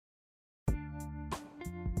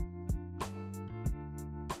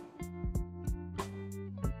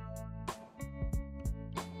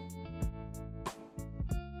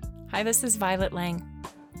Hi, this is Violet Lang.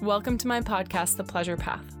 Welcome to my podcast, The Pleasure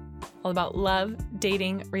Path, all about love,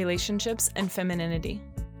 dating, relationships, and femininity.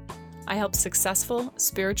 I help successful,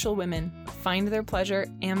 spiritual women find their pleasure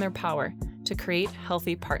and their power to create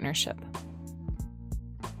healthy partnership.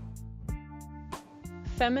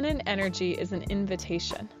 Feminine energy is an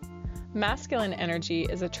invitation. Masculine energy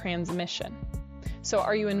is a transmission. So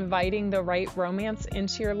are you inviting the right romance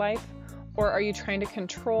into your life, or are you trying to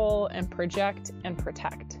control and project and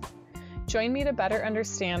protect? Join me to better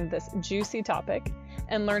understand this juicy topic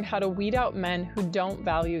and learn how to weed out men who don't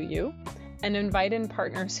value you and invite in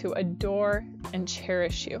partners who adore and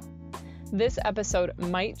cherish you. This episode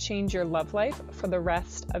might change your love life for the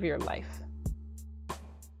rest of your life.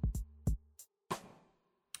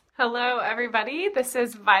 Hello, everybody. This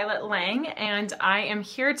is Violet Lang, and I am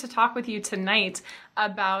here to talk with you tonight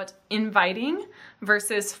about inviting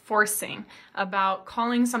versus forcing, about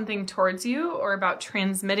calling something towards you or about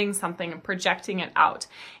transmitting something and projecting it out.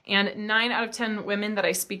 And 9 out of 10 women that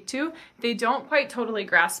I speak to, they don't quite totally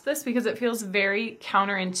grasp this because it feels very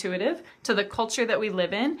counterintuitive to the culture that we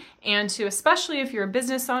live in, and to especially if you're a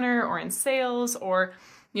business owner or in sales or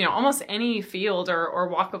almost any field or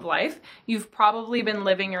walk of life, you've probably been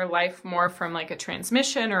living your life more from like a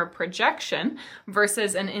transmission or a projection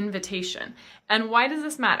versus an invitation. And why does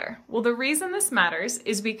this matter? Well, the reason this matters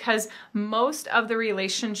is because most of the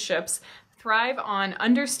relationships thrive on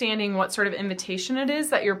understanding what sort of invitation it is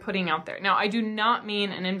that you're putting out there. Now, I do not mean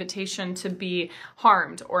an invitation to be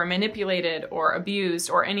harmed or manipulated or abused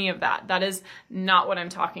or any of that. That is not what I'm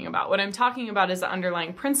talking about. What I'm talking about is the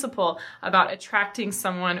underlying principle about attracting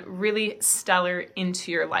someone really stellar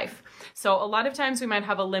into your life. So a lot of times we might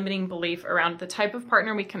have a limiting belief around the type of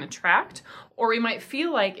partner we can attract, or we might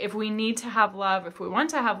feel like if we need to have love, if we want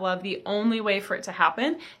to have love, the only way for it to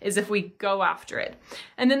happen is if we go after it.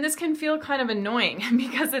 And then this can feel kind of annoying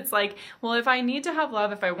because it's like, well, if I need to have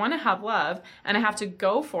love, if I want to have love and I have to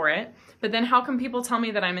go for it, but then how can people tell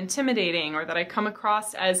me that I'm intimidating or that I come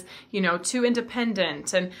across as, too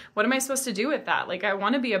independent? And what am I supposed to do with that? Like, I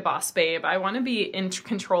want to be a boss babe. I want to be in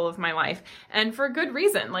control of my life. And for good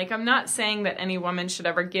reason. Like, I'm not saying that any woman should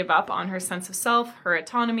ever give up on her sense of self, her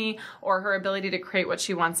autonomy, or her ability to create what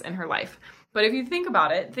she wants in her life. But if you think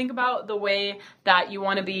about it, think about the way that you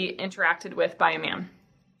want to be interacted with by a man.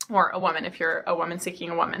 Or a woman, if you're a woman seeking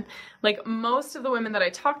a woman. Like most of the women that I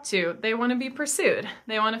talk to, they want to be pursued.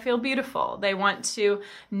 They want to feel beautiful. They want to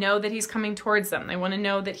know that he's coming towards them. They want to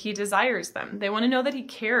know that he desires them. They want to know that he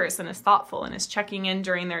cares and is thoughtful and is checking in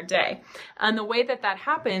during their day. And the way that that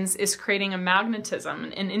happens is creating a magnetism,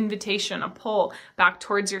 an invitation, a pull back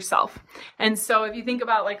towards yourself. And so if you think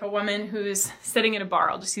about like a woman who's sitting at a bar,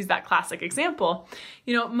 I'll just use that classic example,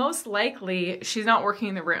 most likely she's not working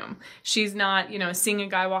in the room. She's not, seeing a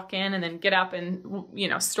guy walk in and then get up and,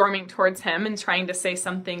 storming towards him and trying to say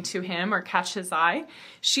something to him or catch his eye.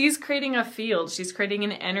 She's creating a field. She's creating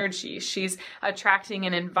an energy. She's attracting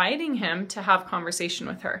and inviting him to have conversation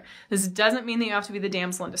with her. This doesn't mean that you have to be the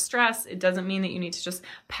damsel in distress. It doesn't mean that you need to just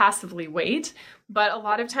passively wait. But a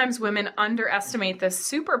lot of times women underestimate this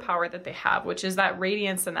superpower that they have, which is that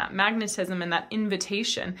radiance and that magnetism and that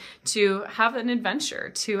invitation to have an adventure,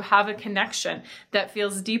 to have a connection that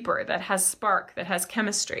feels deeper, that has spark, that has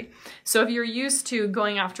chemistry. So if you're used to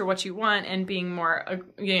going after what you want and being more,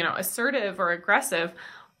 assertive or aggressive,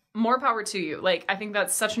 more power to you. Like, I think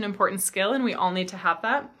that's such an important skill and we all need to have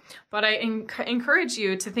that. But I encourage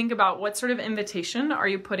you to think about what sort of invitation are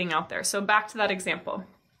you putting out there. So back to that example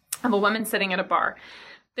of a woman sitting at a bar.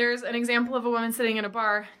 There's an example of a woman sitting at a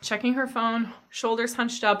bar, checking her phone, shoulders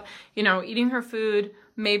hunched up, eating her food,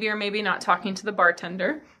 maybe or maybe not talking to the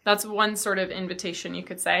bartender. That's one sort of invitation you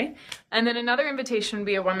could say. And then another invitation would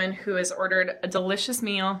be a woman who has ordered a delicious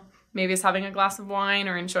meal, maybe is having a glass of wine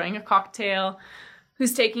or enjoying a cocktail,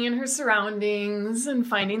 who's taking in her surroundings and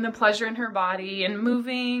finding the pleasure in her body and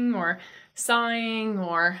moving or sighing,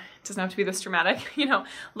 or it doesn't have to be this dramatic,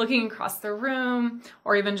 looking across the room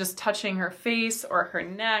or even just touching her face or her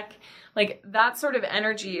neck. Like that sort of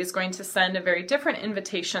energy is going to send a very different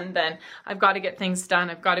invitation than I've got to get things done.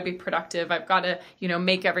 I've got to be productive. I've got to,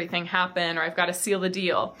 make everything happen, or I've got to seal the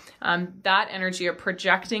deal. That energy, or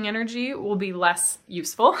projecting energy, will be less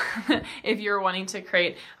useful if you're wanting to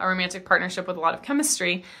create a romantic partnership with a lot of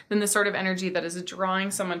chemistry than the sort of energy that is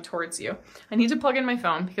drawing someone towards you. I need to plug in my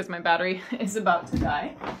phone because my battery is about to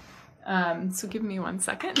die. So give me 1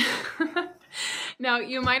 second. Now,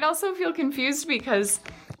 you might also feel confused because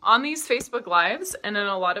on these Facebook Lives and in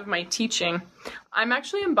a lot of my teaching, I'm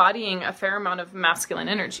actually embodying a fair amount of masculine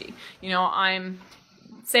energy. I'm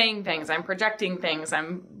saying things, I'm projecting things,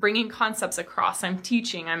 I'm bringing concepts across, I'm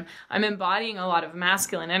teaching, I'm embodying a lot of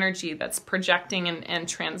masculine energy that's projecting and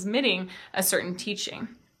transmitting a certain teaching.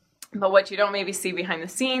 But what you don't maybe see behind the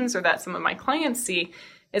scenes, or that some of my clients see,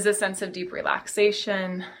 is a sense of deep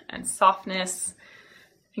relaxation and softness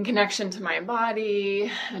and connection to my body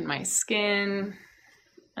and my skin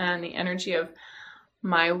and the energy of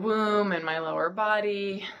my womb and my lower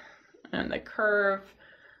body and the curve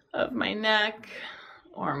of my neck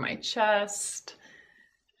or my chest.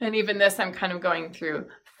 And even this, I'm kind of going through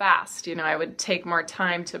fast. I would take more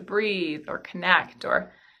time to breathe or connect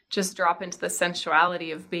or just drop into the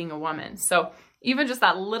sensuality of being a woman. So even just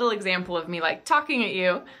that little example of me like talking at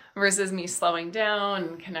you versus me slowing down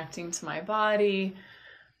and connecting to my body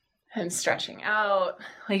and stretching out,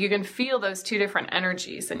 like you can feel those two different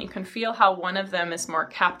energies, and you can feel how one of them is more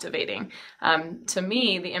captivating. To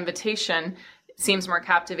me, the invitation seems more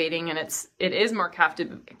captivating, and it is more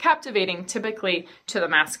captivating typically to the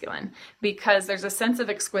masculine, because there's a sense of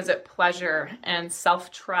exquisite pleasure and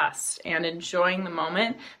self-trust and enjoying the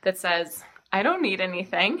moment that says, I don't need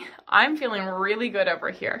anything. I'm feeling really good over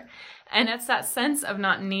here. And it's that sense of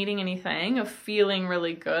not needing anything, of feeling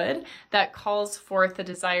really good, that calls forth the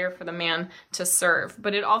desire for the man to serve.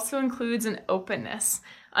 But it also includes an openness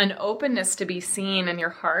to be seen in your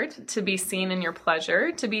heart, to be seen in your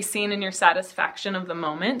pleasure, to be seen in your satisfaction of the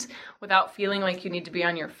moment without feeling like you need to be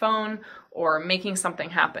on your phone or making something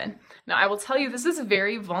happen. Now, I will tell you, this is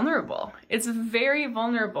very vulnerable. It's very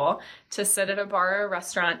vulnerable to sit at a bar or a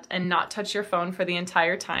restaurant and not touch your phone for the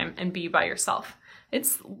entire time and be by yourself.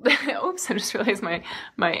 Oops, I just realized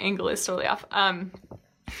my angle is totally off.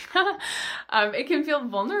 It can feel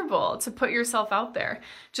vulnerable to put yourself out there,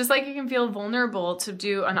 just like it can feel vulnerable to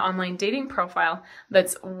do an online dating profile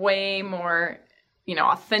that's way more,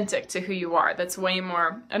 authentic to who you are. That's way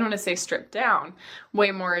more, I don't want to say stripped down,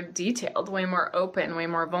 way more detailed, way more open, way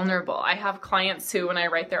more vulnerable. I have clients who, when I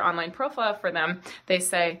write their online profile for them, they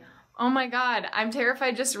say, oh my God, I'm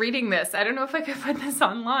terrified just reading this. I don't know if I could put this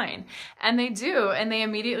online. And they do, and they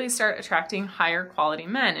immediately start attracting higher quality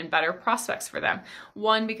men and better prospects for them.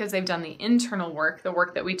 One, because they've done the internal work, the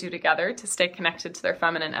work that we do together to stay connected to their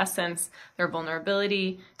feminine essence, their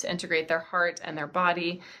vulnerability, to integrate their heart and their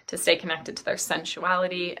body, to stay connected to their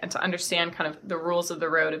sensuality, and to understand kind of the rules of the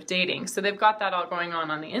road of dating. So they've got that all going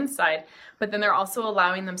on the inside, but then they're also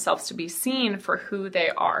allowing themselves to be seen for who they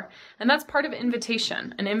are. And that's part of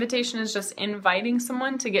invitation. An invitation is just inviting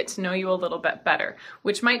someone to get to know you a little bit better,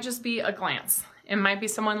 which might just be a glance. It might be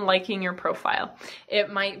someone liking your profile. It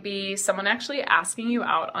might be someone actually asking you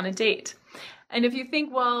out on a date. And if you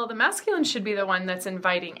think, well, the masculine should be the one that's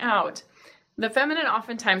inviting out, the feminine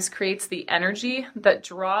oftentimes creates the energy that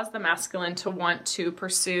draws the masculine to want to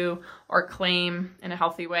pursue or claim in a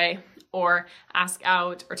healthy way, or ask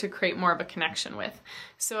out, or to create more of a connection with.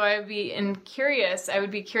 So I would be curious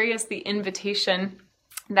the invitation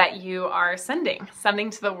that you are sending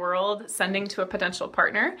to the world, sending to a potential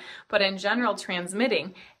partner, but in general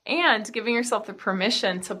transmitting, and giving yourself the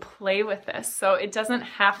permission to play with this. So it doesn't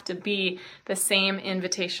have to be the same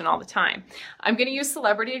invitation all the time. I'm going to use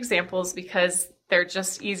celebrity examples because they're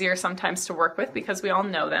just easier sometimes to work with because we all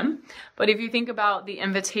know them. But if you think about the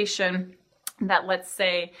invitation that, let's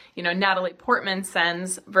say, Natalie Portman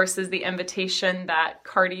sends versus the invitation that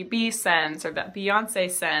Cardi B sends, or that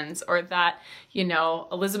Beyonce sends, or that,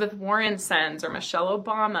 Elizabeth Warren sends, or Michelle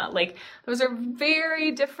Obama, like those are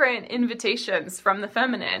very different invitations from the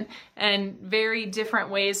feminine and very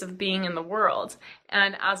different ways of being in the world.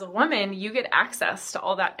 And as a woman, you get access to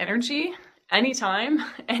all that energy anytime,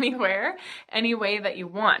 anywhere, any way that you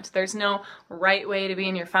want. There's no right way to be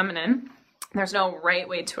in your feminine. There's no right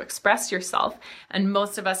way to express yourself. And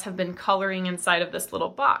most of us have been coloring inside of this little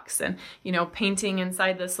box and, painting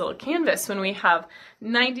inside this little canvas when we have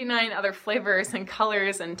 99 other flavors and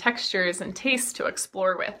colors and textures and tastes to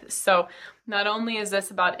explore with. So not only is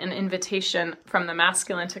this about an invitation from the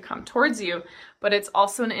masculine to come towards you, but it's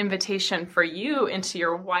also an invitation for you into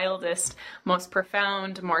your wildest, most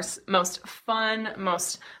profound, most fun,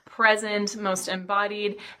 most present, most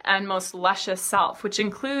embodied, and most luscious self, which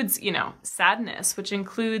includes, sadness, which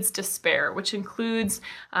includes despair, which includes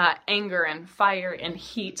anger and fire and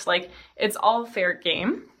heat. Like, it's all fair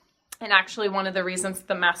game. And actually, one of the reasons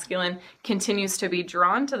the masculine continues to be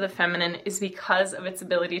drawn to the feminine is because of its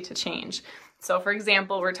ability to change. So, for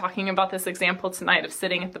example, we're talking about this example tonight of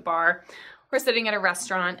sitting at the bar or sitting at a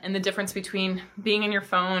restaurant, and the difference between being on your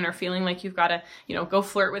phone or feeling like you've got to, go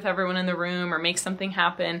flirt with everyone in the room or make something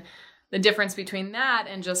happen. The difference between that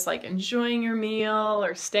and just like enjoying your meal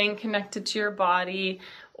or staying connected to your body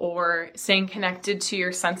or staying connected to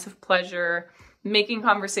your sense of pleasure making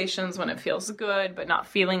conversations when it feels good, but not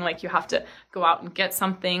feeling like you have to go out and get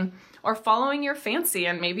something, or following your fancy.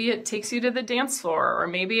 And maybe it takes you to the dance floor, or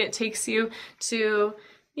maybe it takes you to,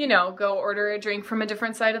 go order a drink from a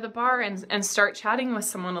different side of the bar and start chatting with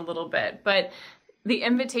someone a little bit. But the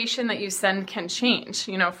invitation that you send can change.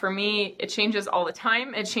 For me, it changes all the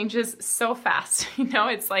time. It changes so fast.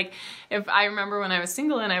 It's like, if I remember when I was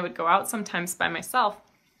single and I would go out sometimes by myself,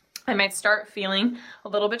 I might start feeling a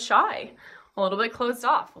little bit shy, a little bit closed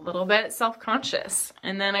off, a little bit self-conscious.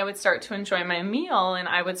 And then I would start to enjoy my meal, and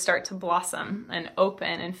I would start to blossom and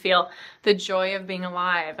open and feel the joy of being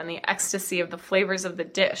alive and the ecstasy of the flavors of the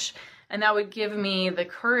dish. And that would give me the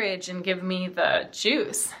courage and give me the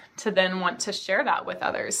juice to then want to share that with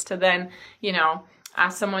others, to then,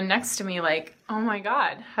 ask someone next to me like, oh my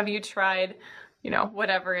God, have you tried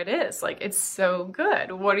whatever it is? Like, it's so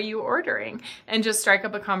good. What are you ordering? And just strike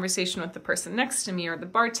up a conversation with the person next to me or the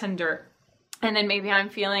bartender. And then maybe I'm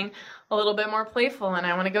feeling a little bit more playful and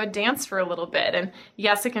I want to go dance for a little bit. And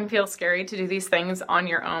yes, it can feel scary to do these things on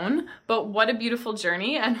your own, but what a beautiful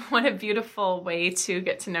journey and what a beautiful way to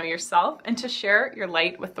get to know yourself and to share your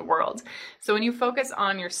light with the world. So when you focus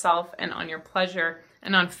on yourself and on your pleasure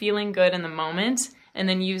and on feeling good in the moment, and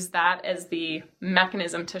then use that as the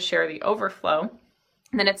mechanism to share the overflow,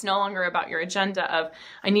 then it's no longer about your agenda of,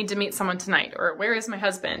 I need to meet someone tonight, or where is my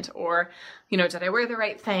husband, or, did I wear the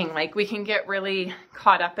right thing? Like, we can get really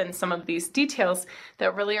caught up in some of these details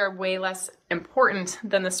that really are way less important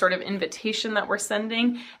than the sort of invitation that we're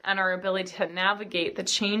sending and our ability to navigate the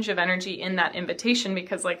change of energy in that invitation.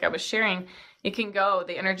 Because like I was sharing,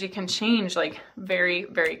 the energy can change like very,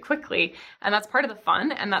 very quickly. And that's part of the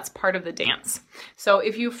fun, and that's part of the dance. So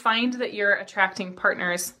if you find that you're attracting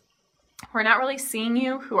partners who are not really seeing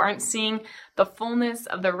you, who aren't seeing the fullness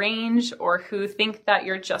of the range, or who think that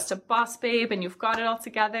you're just a boss babe and you've got it all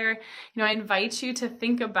together, I invite you to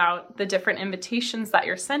think about the different invitations that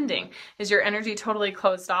you're sending. Is your energy totally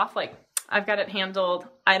closed off? Like, I've got it handled,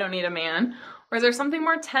 I don't need a man. Or is there something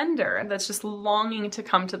more tender that's just longing to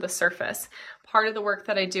come to the surface? Part of the work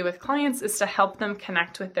that I do with clients is to help them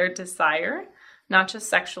connect with their desire, not just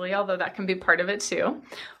sexually, although that can be part of it too.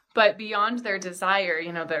 But beyond their desire,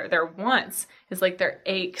 their wants is like their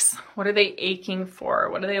aches. What are they aching for?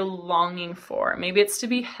 What are they longing for? Maybe it's to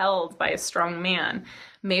be held by a strong man.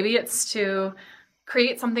 Maybe it's to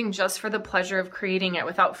create something just for the pleasure of creating it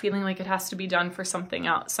without feeling like it has to be done for something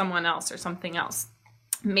else, someone else or something else.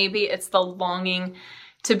 Maybe it's the longing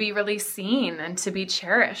to be really seen and to be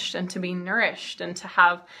cherished and to be nourished and to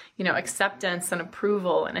have, acceptance and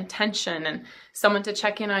approval and attention and someone to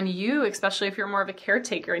check in on you, especially if you're more of a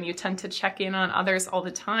caretaker and you tend to check in on others all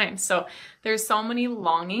the time. So there's so many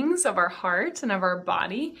longings of our heart and of our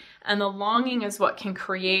body, and the longing is what can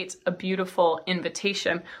create a beautiful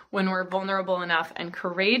invitation when we're vulnerable enough and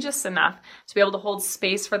courageous enough to be able to hold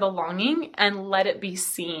space for the longing and let it be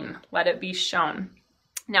seen, let it be shown.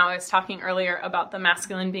 Now, I was talking earlier about the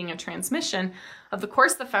masculine being a transmission. Of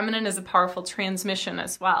course, the feminine is a powerful transmission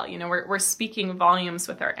as well. We're speaking volumes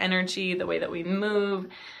with our energy, the way that we move,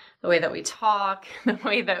 the way that we talk, the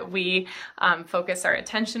way that we focus our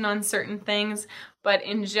attention on certain things. But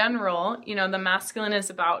in general, the masculine is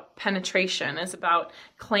about penetration, is about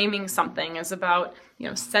claiming something, is about,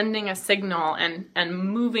 sending a signal and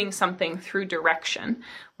moving something through direction.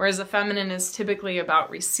 Whereas the feminine is typically about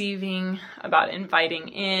receiving, about inviting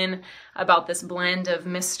in, about this blend of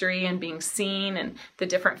mystery and being seen and the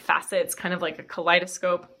different facets, kind of like a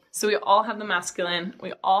kaleidoscope. So we all have the masculine,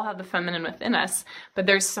 we all have the feminine within us, but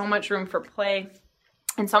there's so much room for play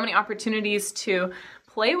and so many opportunities to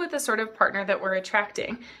play with the sort of partner that we're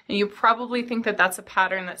attracting. And you probably think that that's a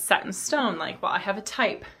pattern that's set in stone, like, well, I have a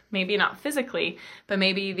type, maybe not physically, but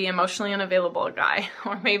maybe the emotionally unavailable guy,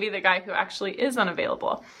 or maybe the guy who actually is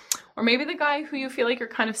unavailable, or maybe the guy who you feel like you're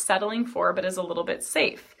kind of settling for, but is a little bit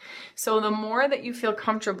safe. So the more that you feel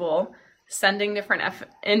comfortable sending different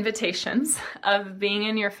invitations of being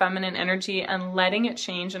in your feminine energy and letting it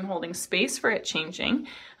change and holding space for it changing,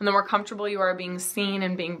 and the more comfortable you are being seen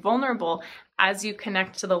and being vulnerable as you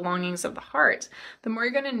connect to the longings of the heart, the more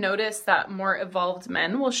you're going to notice that more evolved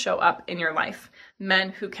men will show up in your life.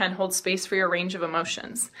 Men who can hold space for your range of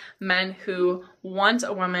emotions. Men who want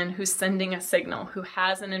a woman who's sending a signal, who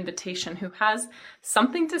has an invitation, who has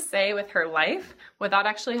something to say with her life without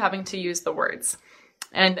actually having to use the words.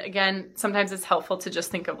 And again, sometimes it's helpful to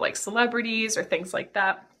just think of like celebrities or things like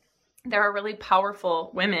that. There are really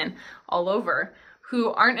powerful women all over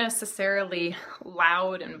who aren't necessarily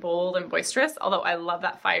loud and bold and boisterous, although I love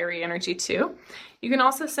that fiery energy too. You can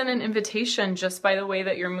also send an invitation just by the way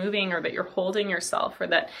that you're moving, or that you're holding yourself, or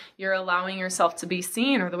that you're allowing yourself to be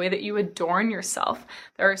seen, or the way that you adorn yourself.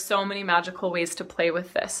 There are so many magical ways to play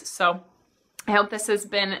with this. So I hope this has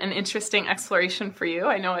been an interesting exploration for you.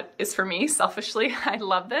 I know it is for me, selfishly. I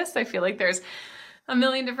love this. I feel like there's a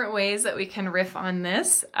million different ways that we can riff on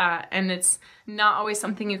this, and it's not always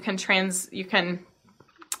something you can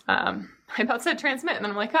I about said transmit, and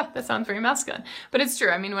then I'm like, oh, that sounds very masculine. But it's true.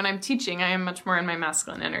 I mean, when I'm teaching, I am much more in my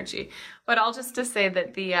masculine energy. But all just to say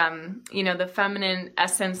that the feminine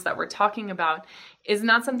essence that we're talking about is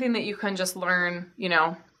not something that you can just learn,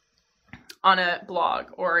 on a blog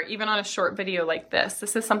or even on a short video like this.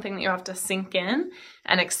 This is something that you have to sink in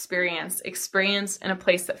and experience in a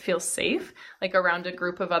place that feels safe, like around a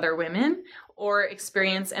group of other women, or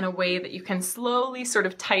experience in a way that you can slowly sort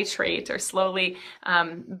of titrate or slowly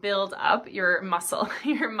build up your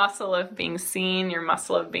muscle of being seen, your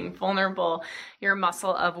muscle of being vulnerable, your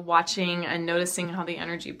muscle of watching and noticing how the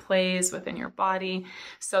energy plays within your body.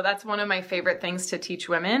 So that's one of my favorite things to teach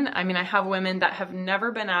women. I mean, I have women that have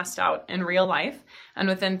never been asked out in real life, and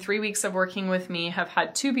within 3 weeks of working with me have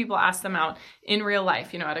had 2 people ask them out in real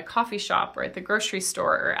life, at a coffee shop or at the grocery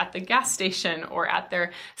store or at the gas station or at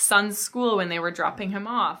their son's school when they were dropping him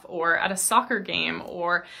off, or at a soccer game,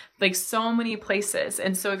 or like so many places.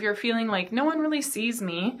 And so if you're feeling like no one really sees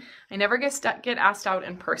me, I never get asked out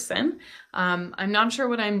in person, I'm not sure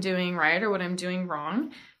what I'm doing right or what I'm doing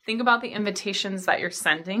wrong, think about the invitations that you're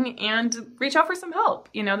sending and reach out for some help.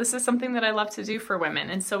 This is something that I love to do for women.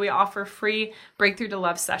 And so we offer free Breakthrough to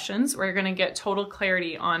Love sessions where you're going to get total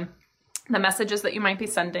clarity on the messages that you might be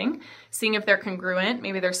sending, seeing if they're congruent.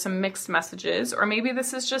 Maybe there's some mixed messages, or maybe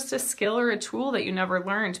this is just a skill or a tool that you never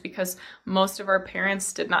learned because most of our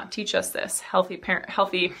parents did not teach us this. Healthy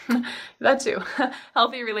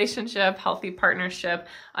relationship, healthy partnership,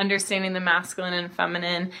 understanding the masculine and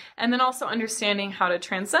feminine, and then also understanding how to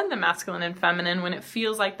transcend the masculine and feminine when it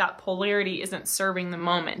feels like that polarity isn't serving the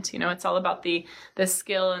moment. It's all about the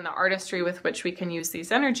skill and the artistry with which we can use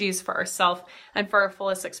these energies for ourselves and for our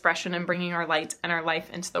fullest expression and bringing our light and our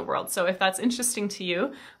life into the world. So if that's interesting to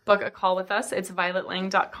you, book a call with us. It's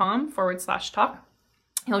violetlang.com/talk.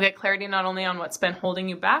 You'll get clarity not only on what's been holding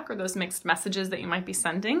you back or those mixed messages that you might be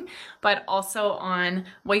sending, but also on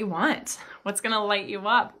what you want, what's going to light you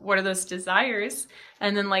up, what are those desires,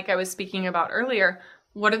 and then like I was speaking about earlier,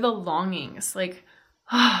 what are the longings? Like,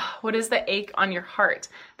 what is the ache on your heart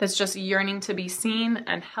that's just yearning to be seen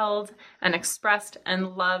and held and expressed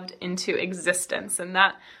and loved into existence? And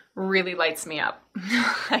that really lights me up.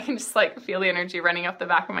 I can just feel the energy running up the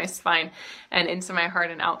back of my spine and into my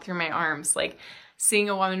heart and out through my arms. Like seeing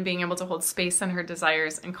a woman being able to hold space in her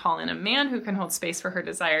desires and call in a man who can hold space for her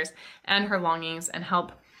desires and her longings and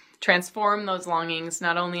help transform those longings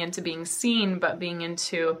not only into being seen, but being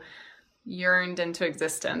yearned into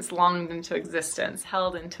existence, longed into existence,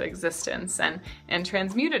 held into existence, and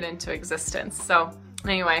transmuted into existence. So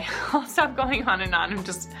anyway, I'll stop going on and on. I'm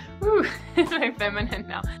just in my feminine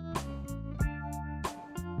now.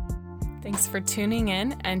 Thanks for tuning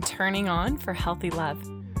in and turning on for healthy love,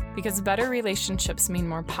 because better relationships mean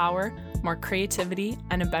more power, more creativity,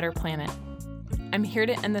 and a better planet. I'm here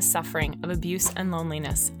to end the suffering of abuse and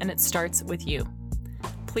loneliness, and it starts with you.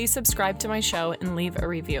 Please subscribe to my show and leave a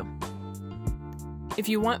review. If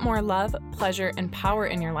you want more love, pleasure, and power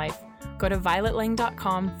in your life, go to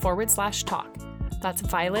violetlang.com/talk. That's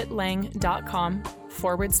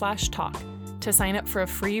violetlang.com/talk to sign up for a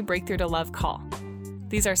free Breakthrough to Love call.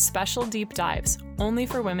 These are special deep dives only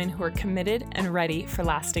for women who are committed and ready for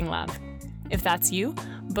lasting love. If that's you,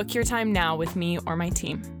 book your time now with me or my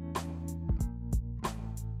team.